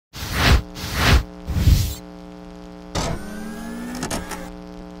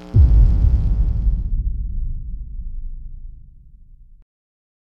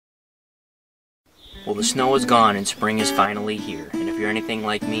Well, the snow is gone and spring is finally here, and if you're anything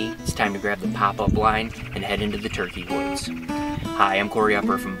like me, it's time to grab the pop-up line and head into the turkey woods. Hi, I'm Corey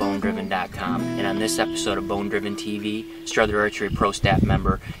Upper from BoneDriven.com, and on this episode of BoneDrivenTV, Strother Archery Pro Staff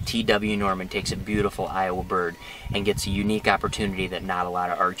member T.W. Norman takes a beautiful Iowa bird and gets a unique opportunity that not a lot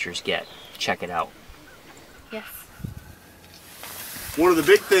of archers get. Check it out. Yes. One of the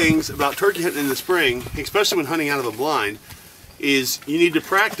big things about turkey hunting in the spring, especially when hunting out of a blind, is you need to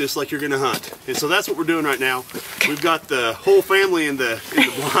practice like you're going to hunt. And so that's what we're doing right now. We've got the whole family in the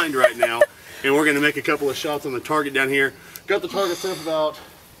blind right now, and we're going to make a couple of shots on the target down here. Got the target set up about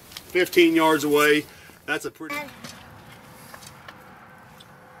 15 yards away. That's a pretty...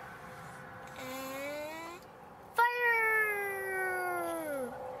 Fire!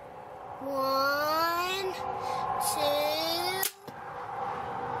 1, 2...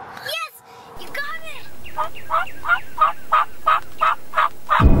 Yes! You got it!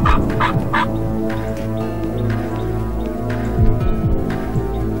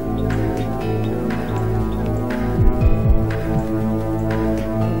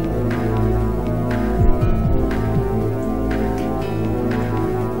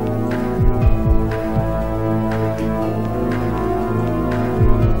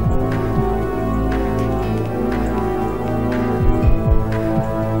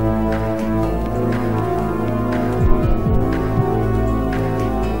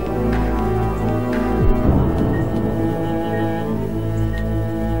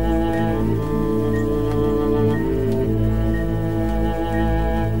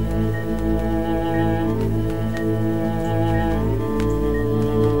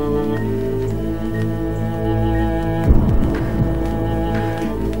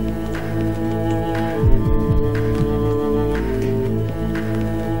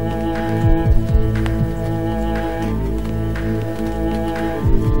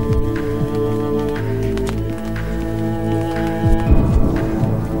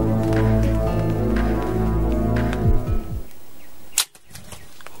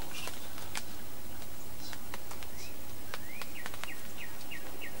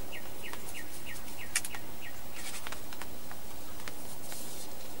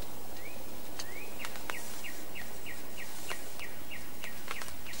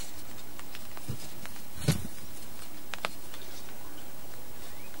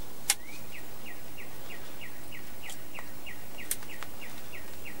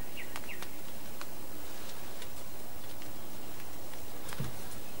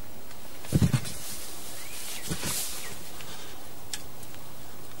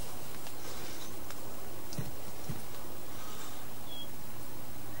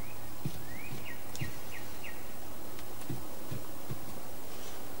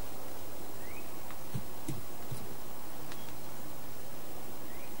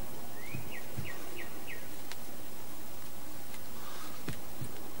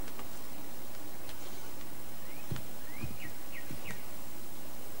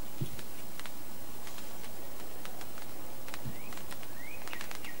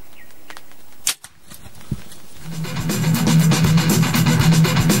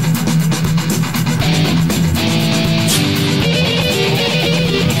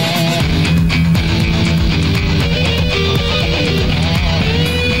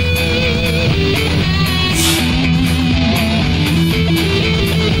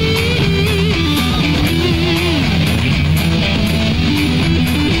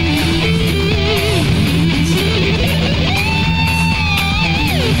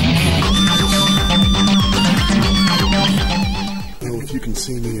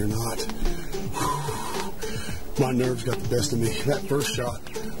 see me or not. My nerves got the best of me. That first shot,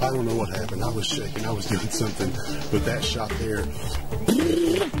 I don't know what happened. I was shaking. I was doing something. But that shot there,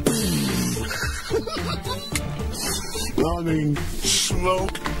 I mean,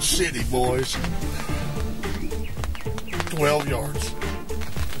 Smoke City, boys. 12 yards.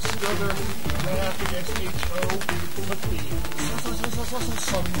 Strother SHO put the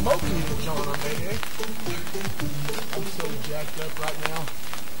smoking John on there. I'm so jacked up right now.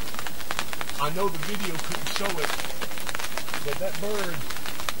 I know the video couldn't show it, but that bird,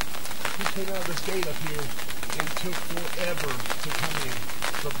 he came out of this gate up here and took forever to come in.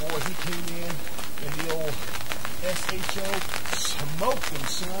 But boy, he came in and the old SHO smoked him,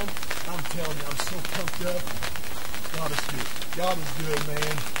 son. I'm telling you, I'm so pumped up. God is good. God is good,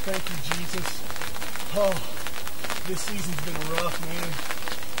 man. Thank you, Jesus. Oh, this season's been rough, man.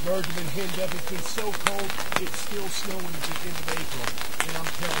 Birds have been henned up. It's been so cold, it's still snowing at the end of April. And I'm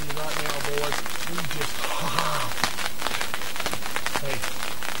telling you right now, boys, we just, hey,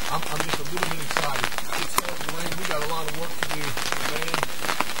 I'm just a little bit excited. It's starting to rain. We got a lot of work to do, man.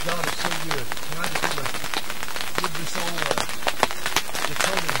 God is so good. And I just want to give this old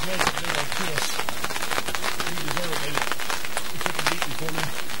Dakota Jacob a little kiss. He deserved it. He took a beating for me.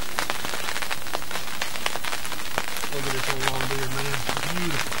 Look at this old long beard, man.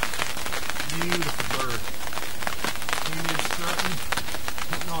 Beautiful. Beautiful bird. He is strutting,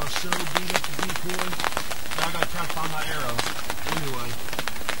 putting on a show, beat up the decoy. Now I gotta try to find my arrows. Anyway.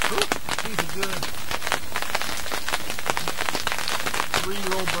 Whew, he's a good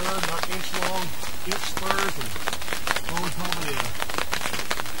 3-year-old bird, about inch long, inch spurs, and only probably a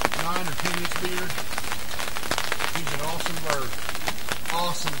 9 or 10 inch beard. He's an awesome bird.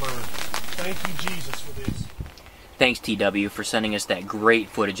 Awesome bird. Thank you, Jesus, for this. Thanks, TW, for sending us that great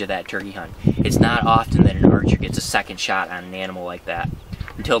footage of that turkey hunt. It's not often that an archer gets a second shot on an animal like that.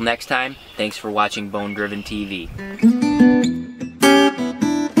 Until next time, thanks for watching BoneDriven TV.